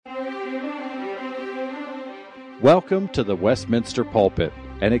Welcome to the Westminster Pulpit,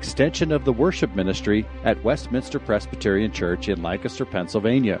 an extension of the worship ministry at Westminster Presbyterian Church in Lancaster,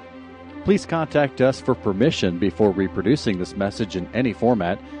 Pennsylvania. Please contact us for permission before reproducing this message in any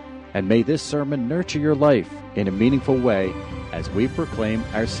format, and may this sermon nurture your life in a meaningful way as we proclaim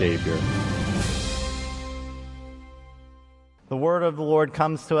our Savior. The word of the Lord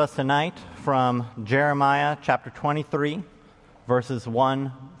comes to us tonight from Jeremiah chapter 23, verses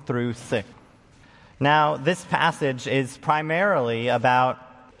 1 through 6. Now, this passage is primarily about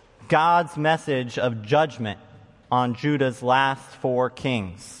God's message of judgment on Judah's last four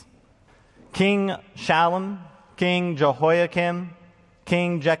kings. King Shallum, King Jehoiakim,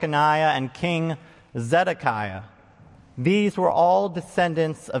 King Jeconiah, and King Zedekiah. These were all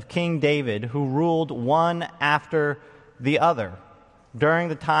descendants of King David who ruled one after the other during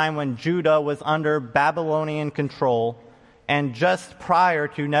the time when Judah was under Babylonian control and just prior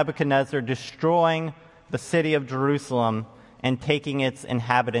to Nebuchadnezzar destroying the city of Jerusalem and taking its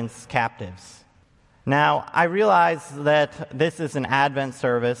inhabitants captives. Now, I realize that this is an Advent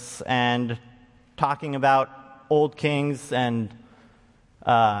service, and talking about old kings and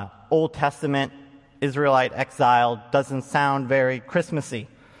Old Testament Israelite exile doesn't sound very Christmassy.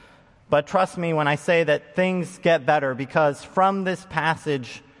 But trust me when I say that things get better, because from this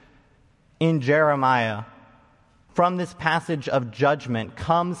passage in Jeremiah, from this passage of judgment,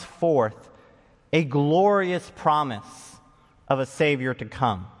 comes forth a glorious promise of a Savior to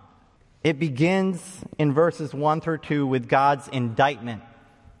come. It begins in verses 1 through 2 with God's indictment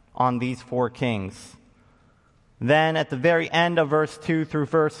on these four kings. Then at the very end of verse 2 through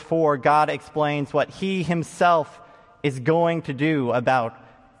verse 4, God explains what He Himself is going to do about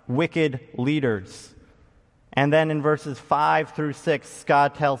wicked leaders. And then in verses 5 through 6,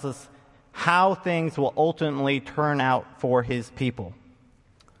 God tells us how things will ultimately turn out for His people.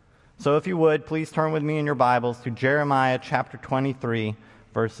 So if you would, please turn with me in your Bibles to Jeremiah chapter 23,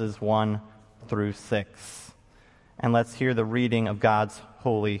 verses 1 through 6. And let's hear the reading of God's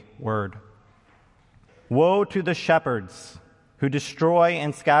holy word. Woe to the shepherds who destroy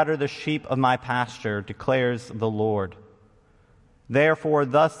and scatter the sheep of my pasture, declares the Lord. Therefore,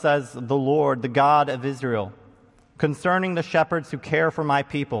 thus says the Lord, the God of Israel, concerning the shepherds who care for my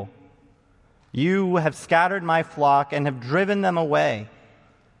people: you have scattered my flock and have driven them away,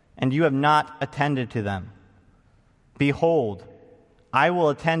 and you have not attended to them. Behold, I will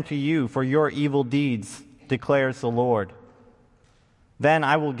attend to you for your evil deeds, declares the Lord. Then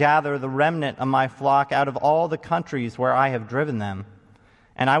I will gather the remnant of my flock out of all the countries where I have driven them,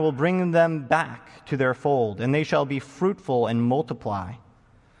 and I will bring them back to their fold, and they shall be fruitful and multiply.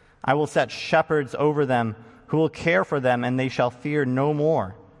 I will set shepherds over them who will care for them, and they shall fear no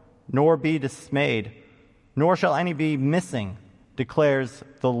more, nor be dismayed, nor shall any be missing, declares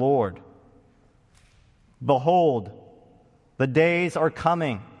the Lord. Behold, the days are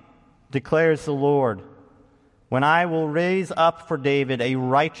coming, declares the Lord, when I will raise up for David a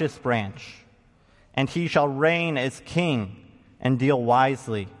righteous branch, and he shall reign as king and deal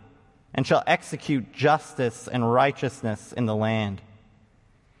wisely, and shall execute justice and righteousness in the land.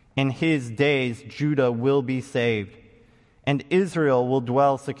 In his days Judah will be saved, and Israel will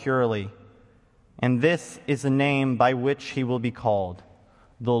dwell securely. And this is the name by which he will be called: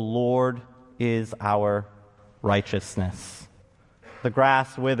 the Lord is our righteousness. The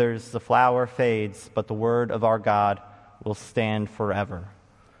grass withers, the flower fades, but the word of our God will stand forever.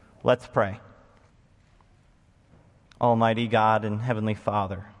 Let's pray. Almighty God and Heavenly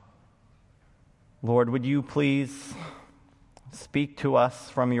Father, Lord, would you please speak to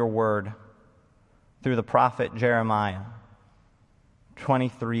us from your word through the prophet Jeremiah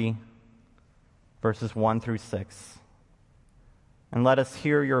 23, verses 1 through 6. And let us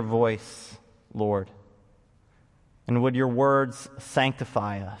hear your voice, Lord. And would your words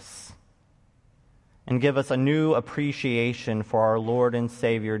sanctify us and give us a new appreciation for our Lord and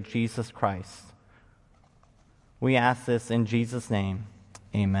Savior, Jesus Christ. We ask this in Jesus' name.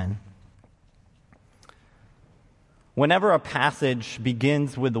 Amen. Whenever a passage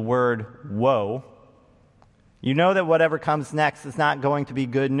begins with the word woe, you know that whatever comes next is not going to be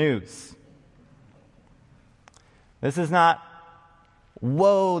good news. This is not,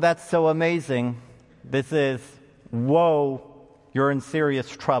 whoa, that's so amazing. This is, whoa, you're in serious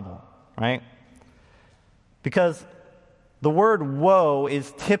trouble, right? Because the word woe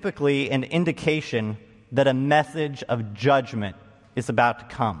is typically an indication that a message of judgment is about to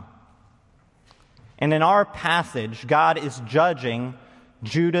come. And in our passage, God is judging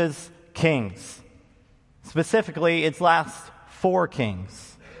Judah's kings, specifically its last four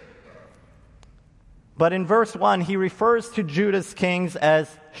kings. But in verse 1, he refers to Judah's kings as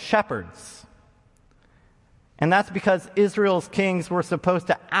shepherds. And that's because Israel's kings were supposed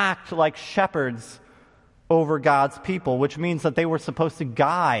to act like shepherds over God's people, which means that they were supposed to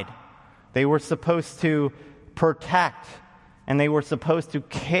guide, they were supposed to protect, and they were supposed to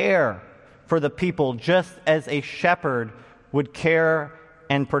care for the people just as a shepherd would care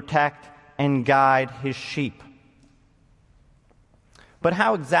and protect and guide his sheep. But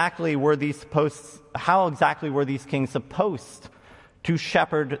how exactly were these kings supposed to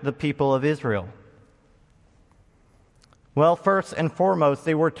shepherd the people of Israel? Well, first and foremost,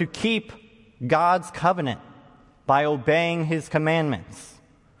 they were to keep God's covenant by obeying his commandments.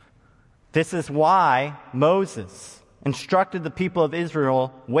 This is why Moses instructed the people of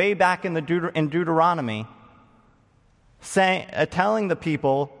Israel way back in Deuteronomy, telling the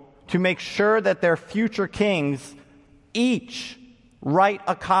people to make sure that their future kings each write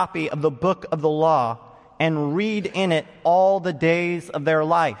a copy of the book of the law and read in it all the days of their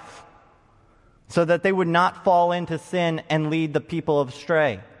life, so that they would not fall into sin and lead the people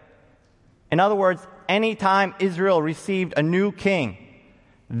astray. In other words, anytime Israel received a new king,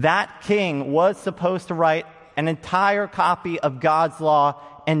 that king was supposed to write an entire copy of God's law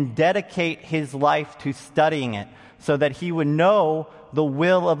and dedicate his life to studying it, so that he would know the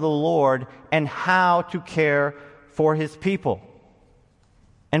will of the Lord and how to care for his people.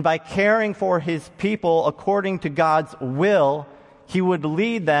 And by caring for his people according to God's will, he would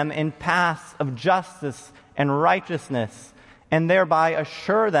lead them in paths of justice and righteousness, and thereby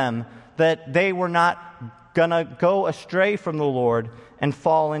assure them that they were not going to go astray from the Lord and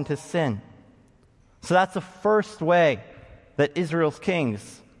fall into sin. So that's the first way that Israel's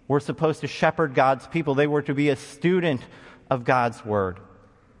kings were supposed to shepherd God's people. They were to be a student of God's word.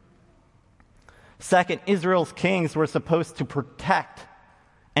 Second, Israel's kings were supposed to protect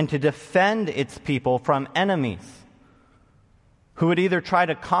and to defend its people from enemies who would either try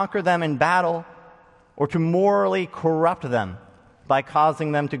to conquer them in battle or to morally corrupt them by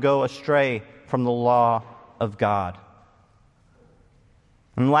causing them to go astray from the law of God.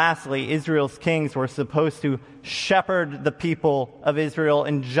 And lastly, Israel's kings were supposed to shepherd the people of Israel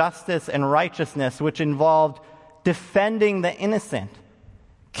in justice and righteousness, which involved defending the innocent,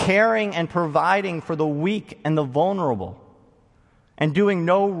 caring and providing for the weak and the vulnerable, and doing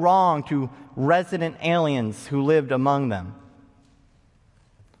no wrong to resident aliens who lived among them.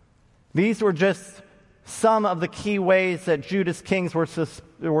 These were just some of the key ways that Judah's kings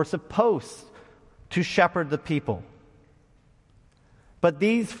were supposed to shepherd the people. But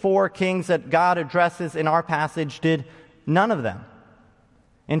these four kings that God addresses in our passage did none of them.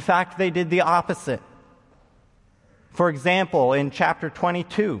 In fact, they did the opposite. For example, in chapter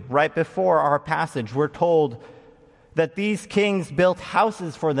 22, right before our passage, we're told that these kings built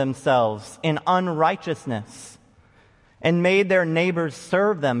houses for themselves in unrighteousness and made their neighbors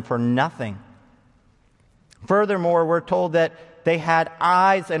serve them for nothing. Furthermore, we're told that they had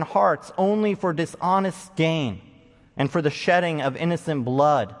eyes and hearts only for dishonest gain and for the shedding of innocent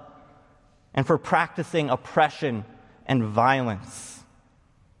blood and for practicing oppression and violence.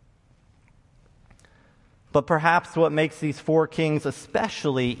 But perhaps what makes these four kings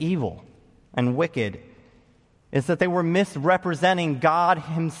especially evil and wicked is that they were misrepresenting God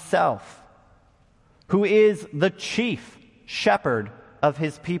himself, who is the chief shepherd of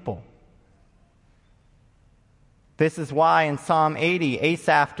his people. This is why in Psalm 80,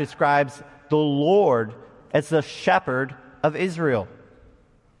 Asaph describes the Lord as the shepherd of Israel,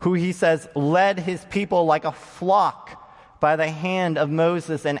 who he says led his people like a flock by the hand of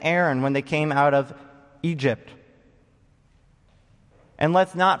Moses and Aaron when they came out of Egypt. And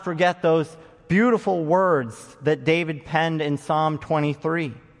let's not forget those beautiful words that David penned in Psalm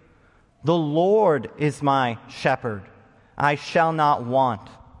 23. The Lord is my shepherd, I shall not want.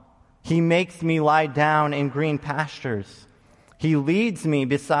 He makes me lie down in green pastures. He leads me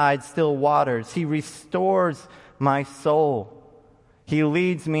beside still waters. He restores my soul. He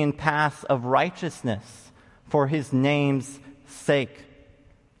leads me in paths of righteousness for his name's sake.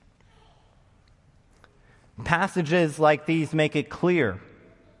 Passages like these make it clear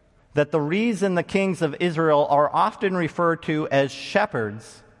that the reason the kings of Israel are often referred to as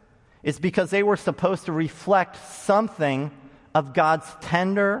shepherds is because they were supposed to reflect something of God's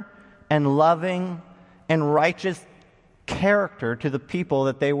tender and loving and righteous character to the people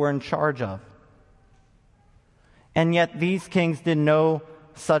that they were in charge of. And yet these kings did no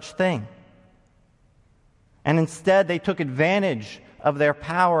such thing. And instead they took advantage of their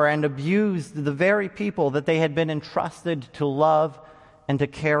power and abused the very people that they had been entrusted to love and to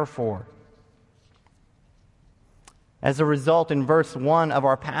care for. As a result, in verse 1 of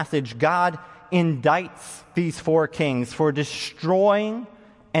our passage, God indicts these four kings for destroying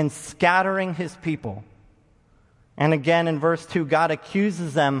and scattering his people, And again in verse 2, God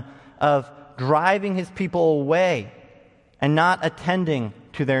accuses them of driving his people away and not attending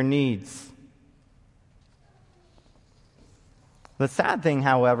to their needs. The sad thing,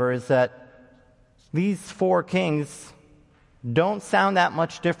 however, is that these 4 kings don't sound that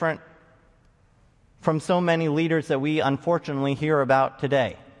much different from so many leaders that we unfortunately hear about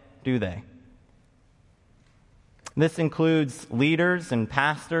today, do they? This includes leaders and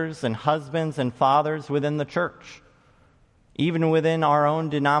pastors and husbands and fathers within the church, even within our own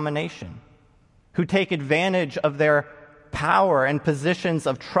denomination, who take advantage of their power and positions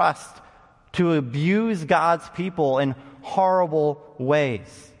of trust to abuse God's people in horrible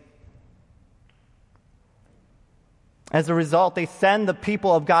ways. As a result, they send the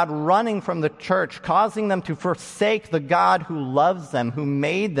people of God running from the church, causing them to forsake the God who loves them, who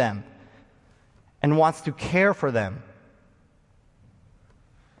made them, and wants to care for them.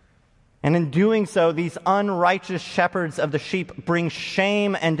 And in doing so, these unrighteous shepherds of the sheep bring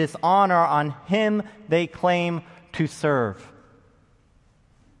shame and dishonor on him they claim to serve.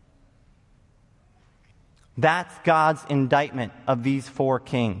 That's God's indictment of these 4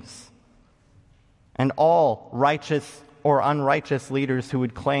 kings and all righteous or unrighteous leaders who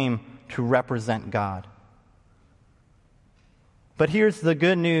would claim to represent God. But here's the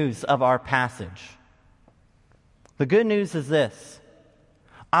good news of our passage. The good news is this: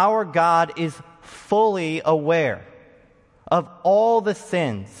 our God is fully aware of all the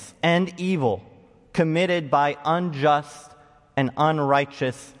sins and evil committed by unjust and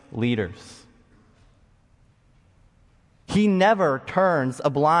unrighteous leaders. He never turns a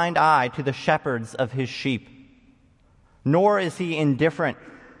blind eye to the shepherds of his sheep, nor is he indifferent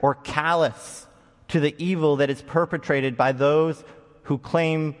or callous to the evil that is perpetrated by those who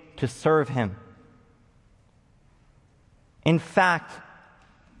claim to serve him. In fact,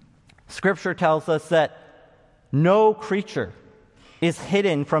 Scripture tells us that no creature is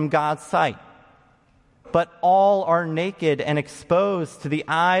hidden from God's sight, but all are naked and exposed to the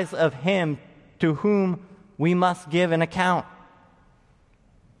eyes of him to whom we must give an account.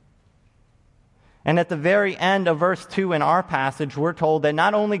 And at the very end of verse 2 in our passage, we're told that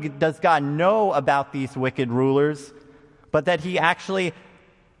not only does God know about these wicked rulers, but that he actually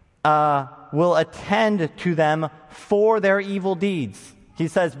will attend to them for their evil deeds. He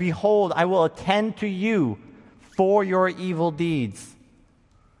says, "Behold, I will attend to you for your evil deeds."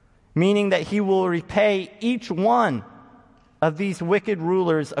 Meaning that he will repay each one of these wicked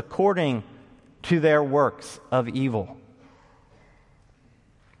rulers according to their works of evil.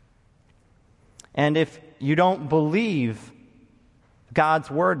 And if you don't believe God's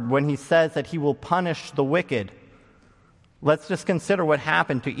word when he says that he will punish the wicked, let's just consider what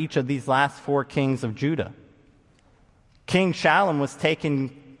happened to each of these last 4 kings of Judah. King Shallum was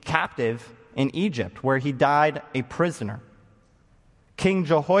taken captive in Egypt, where he died a prisoner. King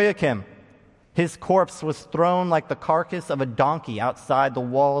Jehoiakim, his corpse was thrown like the carcass of a donkey outside the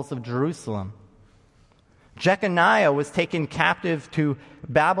walls of Jerusalem. Jeconiah was taken captive to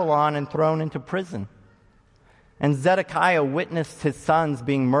Babylon and thrown into prison. And Zedekiah witnessed his sons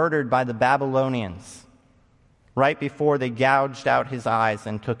being murdered by the Babylonians right before they gouged out his eyes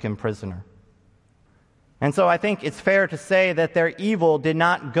and took him prisoner. And so I think it's fair to say that their evil did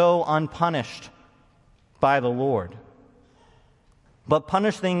not go unpunished by the Lord. But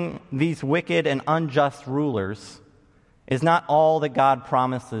punishing these wicked and unjust rulers is not all that God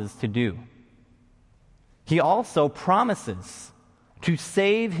promises to do. He also promises to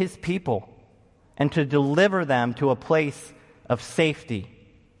save his people and to deliver them to a place of safety.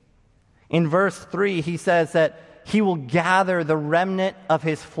 In verse 3, he says that he will gather the remnant of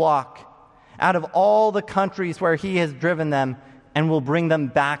his flock out of all the countries where he has driven them and will bring them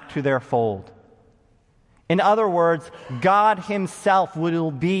back to their fold. In other words, God himself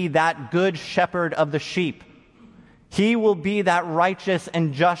will be that good shepherd of the sheep. He will be that righteous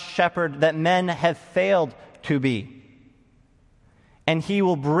and just shepherd that men have failed to be. And he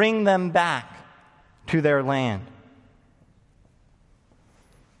will bring them back to their land.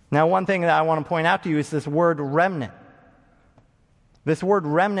 Now, one thing that I want to point out to you is this word remnant. This word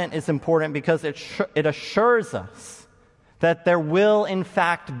remnant is important because it assures us that there will in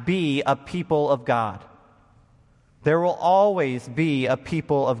fact be a people of God. There will always be a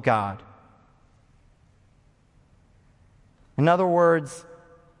people of God. In other words,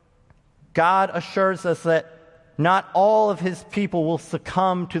 God assures us that not all of his people will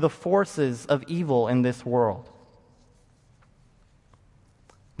succumb to the forces of evil in this world.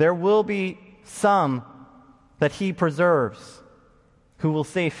 There will be some that he preserves who will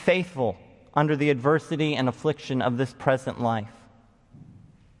stay faithful under the adversity and affliction of this present life.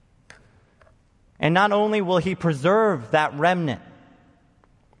 And not only will he preserve that remnant,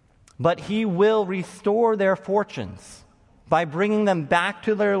 but he will restore their fortunes by bringing them back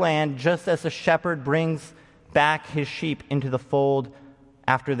to their land, just as a shepherd brings back his sheep into the fold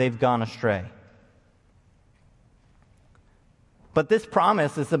after they've gone astray. But this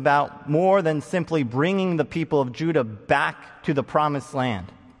promise is about more than simply bringing the people of Judah back to the promised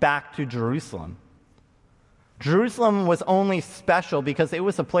land, back to Jerusalem. Jerusalem was only special because it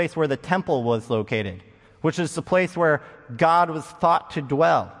was a place where the temple was located, which is the place where God was thought to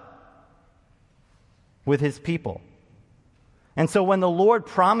dwell with his people. And so when the Lord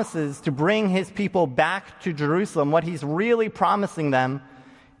promises to bring his people back to Jerusalem, what he's really promising them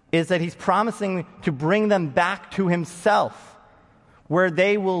is that he's promising to bring them back to himself, where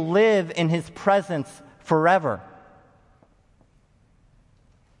they will live in his presence forever.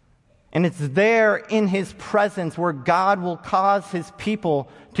 And it's there in his presence where God will cause his people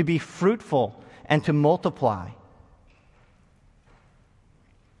to be fruitful and to multiply.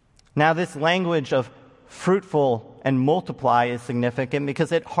 Now, this language of fruitful and multiply is significant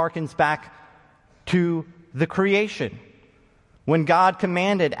because it harkens back to the creation, when God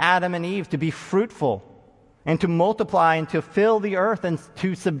commanded Adam and Eve to be fruitful and to multiply and to fill the earth and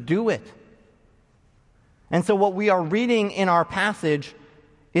to subdue it. And so what we are reading in our passage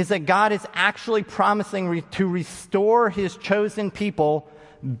is that God is actually promising to restore his chosen people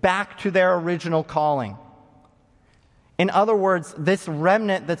back to their original calling. In other words, this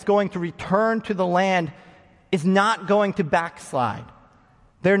remnant that's going to return to the land is not going to backslide.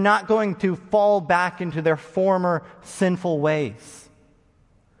 They're not going to fall back into their former sinful ways.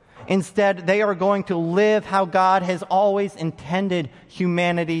 Instead, they are going to live how God has always intended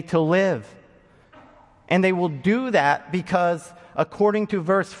humanity to live. And they will do that because, according to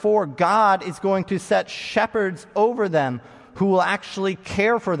verse 4, God is going to set shepherds over them who will actually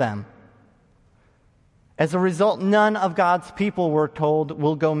care for them. As a result, none of God's people, we're told,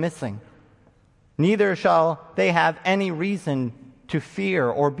 will go missing. Neither shall they have any reason to fear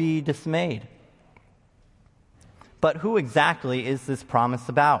or be dismayed. But who exactly is this promise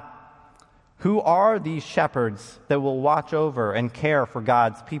about? Who are these shepherds that will watch over and care for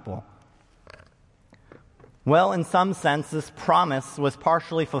God's people? Well, in some sense, this promise was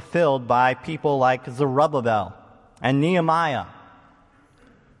partially fulfilled by people like Zerubbabel and Nehemiah.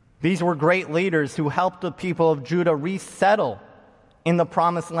 These were great leaders who helped the people of Judah resettle in the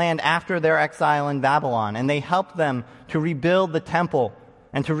promised land after their exile in Babylon, and they helped them to rebuild the temple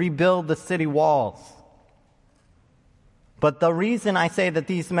and to rebuild the city walls. But the reason I say that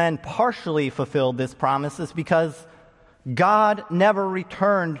these men partially fulfilled this promise is because God never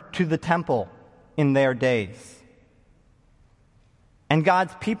returned to the temple in their days. And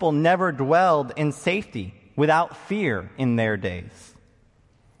God's people never dwelled in safety without fear in their days.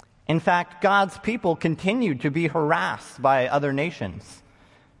 In fact, God's people continued to be harassed by other nations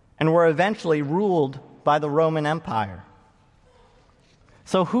and were eventually ruled by the Roman Empire.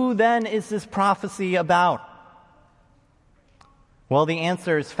 So who then is this prophecy about? Well, the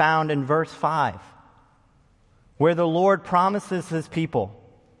answer is found in verse 5, where the Lord promises his people,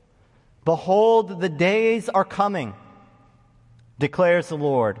 "Behold, the days are coming, declares the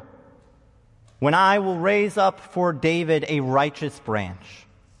Lord, when I will raise up for David a righteous branch,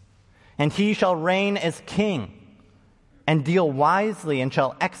 and he shall reign as king, and deal wisely, and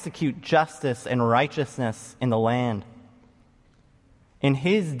shall execute justice and righteousness in the land. In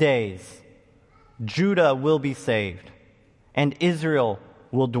his days, Judah will be saved, and Israel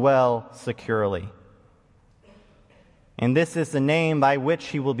will dwell securely. And this is the name by which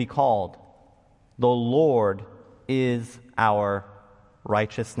he will be called. The Lord is our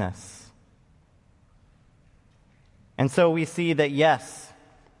righteousness." And so we see that, yes,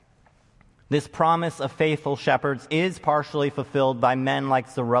 this promise of faithful shepherds is partially fulfilled by men like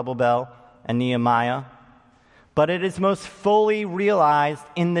Zerubbabel and Nehemiah, but it is most fully realized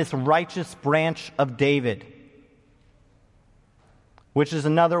in this righteous branch of David, which is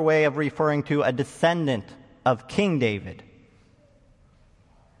another way of referring to a descendant of King David.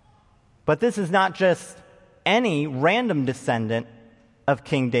 But this is not just any random descendant of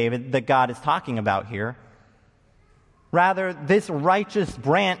King David that God is talking about here. Rather, this righteous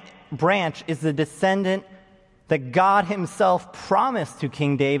branch is the descendant that God himself promised to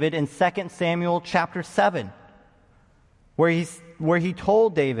King David in 2 Samuel chapter 7, where he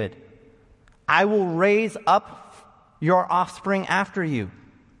told David, "I will raise up your offspring after you,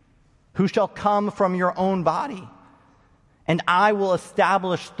 who shall come from your own body, and I will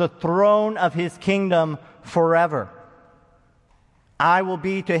establish the throne of his kingdom forever. I will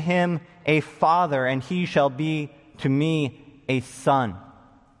be to him a father, and he shall be to me a son."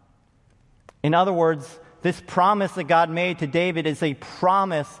 In other words, this promise that God made to David is a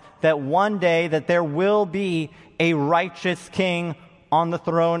promise that one day that there will be a righteous king on the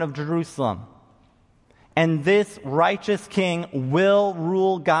throne of Jerusalem. And this righteous king will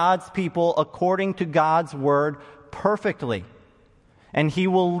rule God's people according to God's word perfectly. And he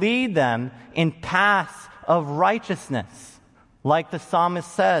will lead them in paths of righteousness, like the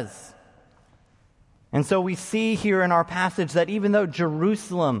psalmist says. And so we see here in our passage that even though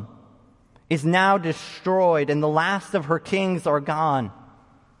Jerusalem is now destroyed and the last of her kings are gone,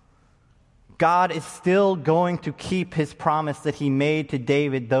 God is still going to keep his promise that he made to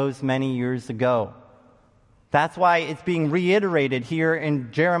David those many years ago. That's why it's being reiterated here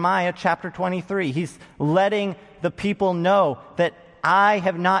in Jeremiah chapter 23. He's letting the people know that I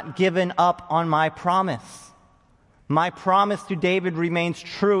have not given up on my promise. My promise to David remains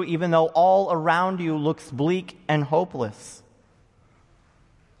true even though all around you looks bleak and hopeless.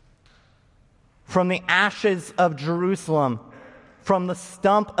 From the ashes of Jerusalem, from the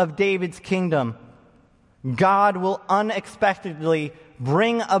stump of David's kingdom, God will unexpectedly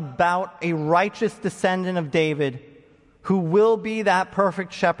bring about a righteous descendant of David who will be that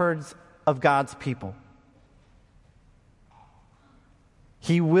perfect shepherd of God's people.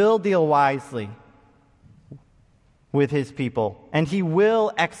 He will deal wisely with his people, and he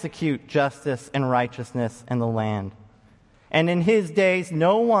will execute justice and righteousness in the land. And in his days,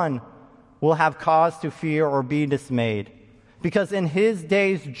 no one will have cause to fear or be dismayed, because in his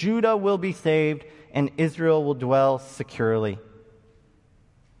days Judah will be saved and Israel will dwell securely.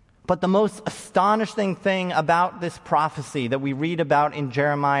 But the most astonishing thing about this prophecy that we read about in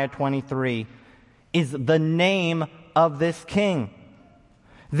Jeremiah 23 is the name of this king.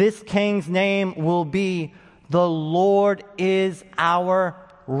 This king's name will be, "The Lord is our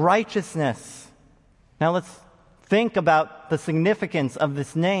righteousness." Now let's think about the significance of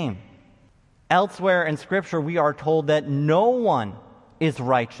this name. Elsewhere in Scripture, we are told that no one is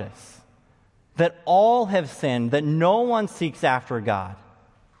righteous, that all have sinned, that no one seeks after God,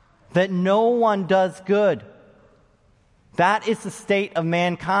 that no one does good. That is the state of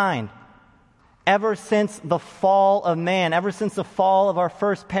mankind. Ever since the fall of man, ever since the fall of our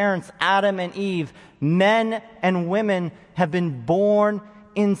first parents, Adam and Eve, men and women have been born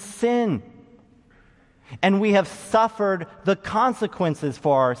in sin. And we have suffered the consequences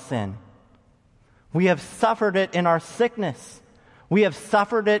for our sin. We have suffered it in our sickness. We have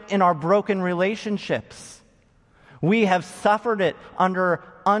suffered it in our broken relationships. We have suffered it under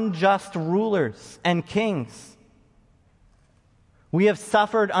unjust rulers and kings. We have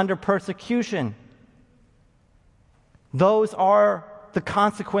suffered under persecution. Those are the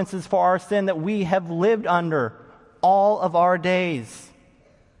consequences for our sin that we have lived under all of our days.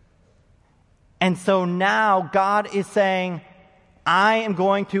 And so now God is saying, I am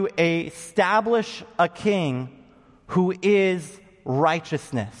going to establish a king who is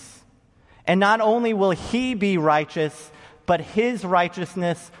righteousness. And not only will he be righteous, but his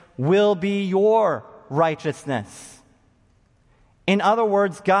righteousness will be your righteousness. In other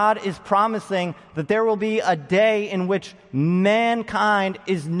words, God is promising that there will be a day in which mankind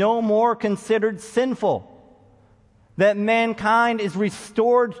is no more considered sinful, that mankind is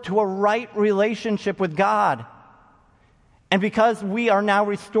restored to a right relationship with God. And because we are now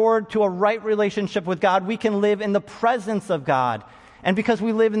restored to a right relationship with God, we can live in the presence of God. And because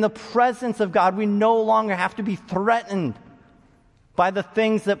we live in the presence of God, we no longer have to be threatened by the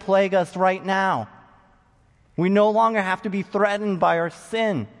things that plague us right now. We no longer have to be threatened by our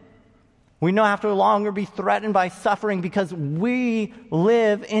sin. We no longer be threatened by suffering because we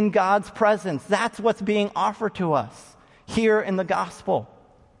live in God's presence. That's what's being offered to us here in the gospel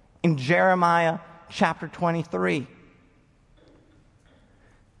in Jeremiah chapter 23.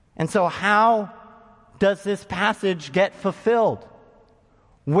 And so how does this passage get fulfilled?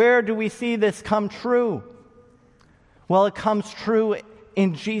 Where do we see this come true? Well, it comes true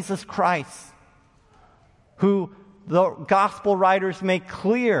in Jesus Christ, who the gospel writers make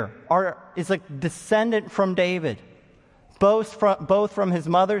clear is a descendant from David, both from his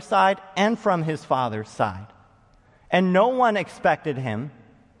mother's side and from his father's side. And no one expected him.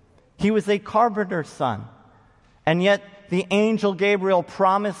 He was a carpenter's son. And yet the angel Gabriel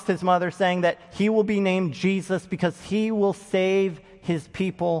promised his mother, saying that he will be named Jesus because he will save his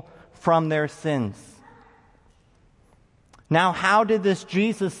people from their sins. Now, how did this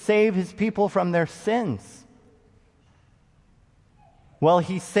Jesus save his people from their sins? Well,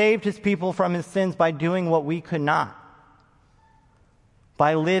 he saved his people from his sins by doing what we could not,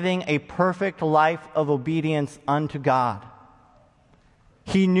 by living a perfect life of obedience unto God.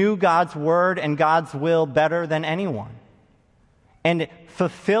 He knew God's word and God's will better than anyone. And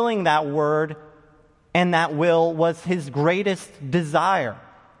fulfilling that word and that will was his greatest desire,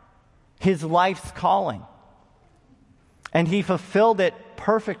 his life's calling. And he fulfilled it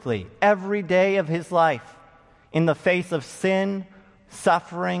perfectly every day of his life. In the face of sin,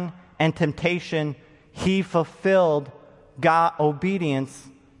 suffering, and temptation, he fulfilled obedience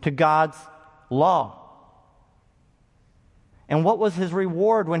to God's law. And what was his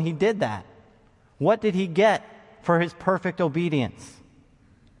reward when he did that? What did he get for his perfect obedience?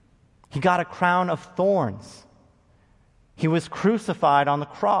 He got a crown of thorns. He was crucified on the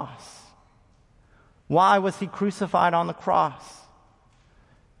cross. Why was he crucified on the cross?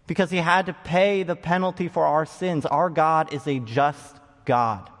 Because he had to pay the penalty for our sins. Our God is a just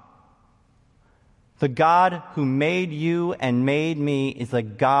God. The God who made you and made me is a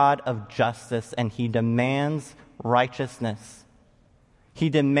God of justice, and he demands righteousness. He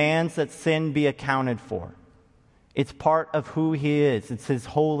demands that sin be accounted for. It's part of who he is. It's his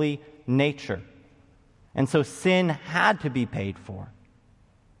holy nature. And so sin had to be paid for.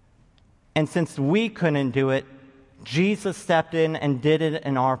 And since we couldn't do it, Jesus stepped in and did it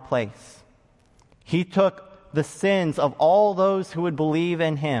in our place. He took the sins of all those who would believe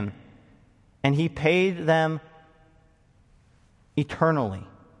in him, and he paid them eternally,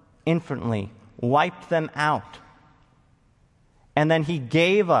 infinitely, wiped them out. And then he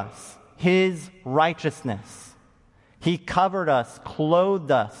gave us his righteousness. He covered us,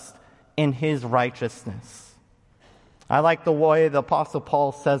 clothed us in his righteousness. I like the way the Apostle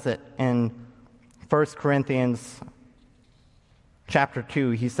Paul says it in 1 Corinthians chapter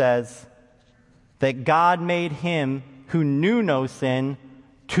 2. He says that God made him who knew no sin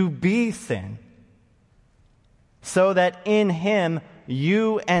to be sin, so that in him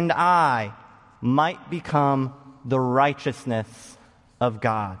you and I might become the righteousness of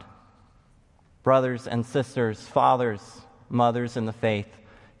God. Brothers and sisters, fathers, mothers in the faith,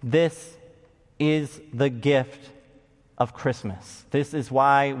 this is the gift of Christmas. This is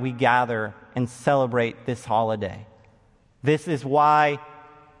why we gather and celebrate this holiday. This is why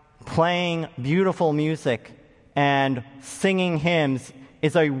playing beautiful music and singing hymns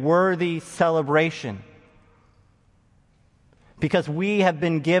is a worthy celebration. Because we have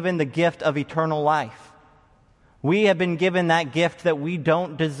been given the gift of eternal life. We have been given that gift that we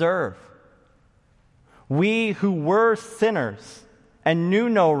don't deserve. We who were sinners and knew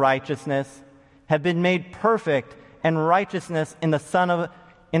no righteousness have been made perfect and righteousness in the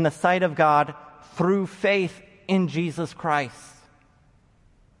sight of God through faith in Jesus Christ.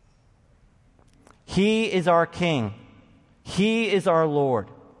 He is our King. He is our Lord.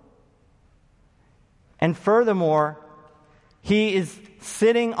 And furthermore, he is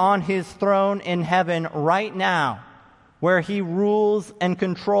sitting on his throne in heaven right now, where he rules and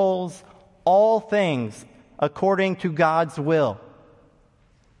controls all things according to God's will.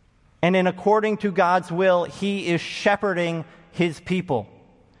 And in according to God's will, he is shepherding his people.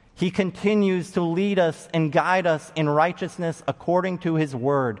 He continues to lead us and guide us in righteousness according to his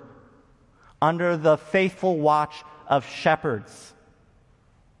word, under the faithful watch of shepherds,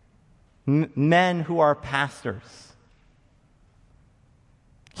 men who are pastors.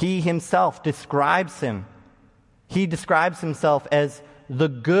 He himself describes him. He describes himself as the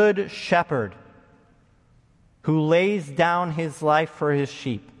good shepherd who lays down his life for his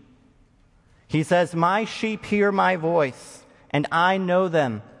sheep. He says, "My sheep hear my voice, and I know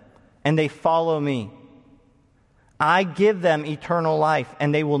them, and they follow me. I give them eternal life,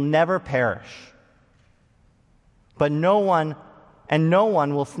 and they will never perish. But no one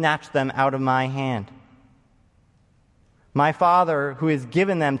will snatch them out of my hand. My Father, who has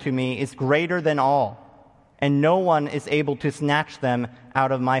given them to me, is greater than all, and no one is able to snatch them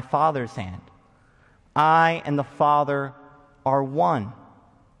out of my Father's hand. I and the Father are one."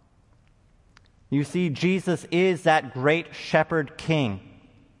 You see, Jesus is that great shepherd king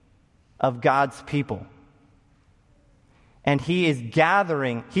of God's people. And he is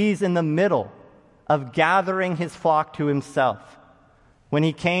he's in the middle of gathering his flock to himself. When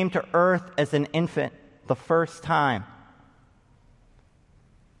he came to earth as an infant the first time,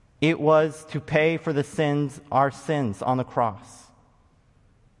 it was to pay for our sins on the cross.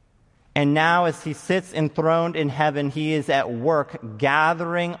 And now as he sits enthroned in heaven, he is at work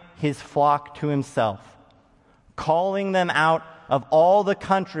gathering his flock to himself, calling them out of all the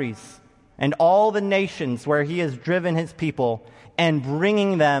countries and all the nations where he has driven his people, and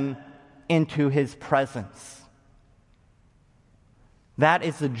bringing them into his presence. That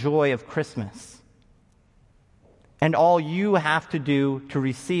is the joy of Christmas. And all you have to do to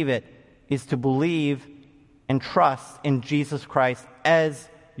receive it is to believe and trust in Jesus Christ as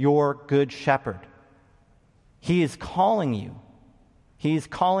your good shepherd. He is calling you. He's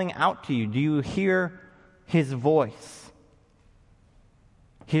calling out to you. Do you hear his voice?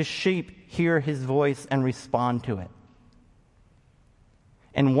 His sheep hear his voice and respond to it.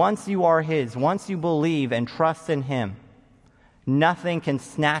 And once you are his, once you believe and trust in him, nothing can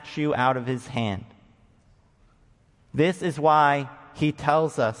snatch you out of his hand. This is why he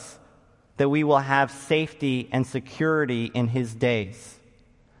tells us that we will have safety and security in his days.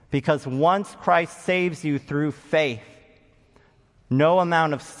 Because once Christ saves you through faith, no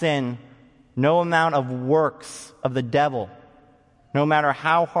amount of sin, no amount of works of the devil, no matter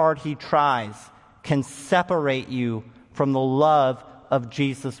how hard he tries, can separate you from the love of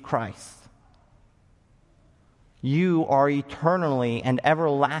Jesus Christ. You are eternally and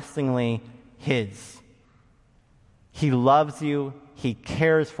everlastingly his. He loves you, he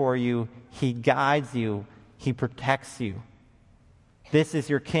cares for you, he guides you, he protects you. This is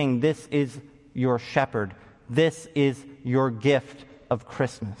your king, this is your shepherd, this is your gift of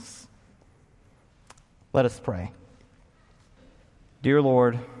Christmas. Let us pray. Dear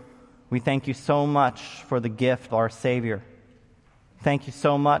Lord, we thank you so much for the gift of our Savior. Thank you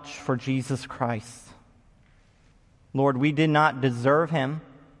so much for Jesus Christ. Lord, we did not deserve him,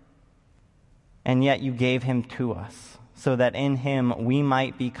 and yet you gave him to us, so that in him we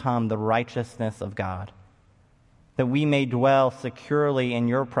might become the righteousness of God, that we may dwell securely in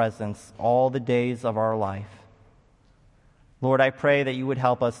your presence all the days of our life. Lord, I pray that you would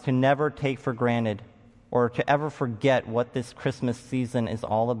help us to never take for granted or to ever forget what this Christmas season is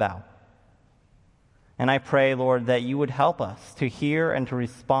all about. And I pray, Lord, that you would help us to hear and to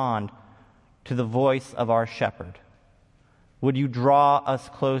respond to the voice of our shepherd. Would you draw us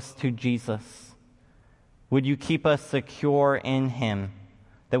close to Jesus? Would you keep us secure in him,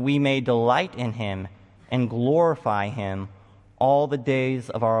 that we may delight in him and glorify him all the days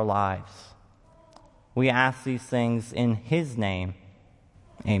of our lives? We ask these things in his name.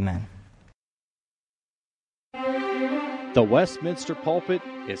 Amen. The Westminster Pulpit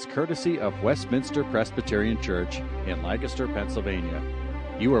is courtesy of Westminster Presbyterian Church in Lancaster, Pennsylvania.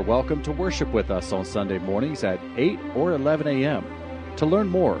 You are welcome to worship with us on Sunday mornings at 8 or 11 a.m. To learn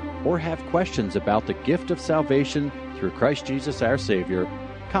more or have questions about the gift of salvation through Christ Jesus our Savior,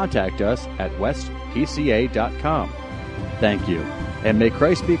 contact us at westpca.com. Thank you, and may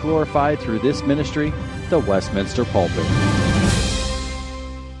Christ be glorified through this ministry, the Westminster Pulpit.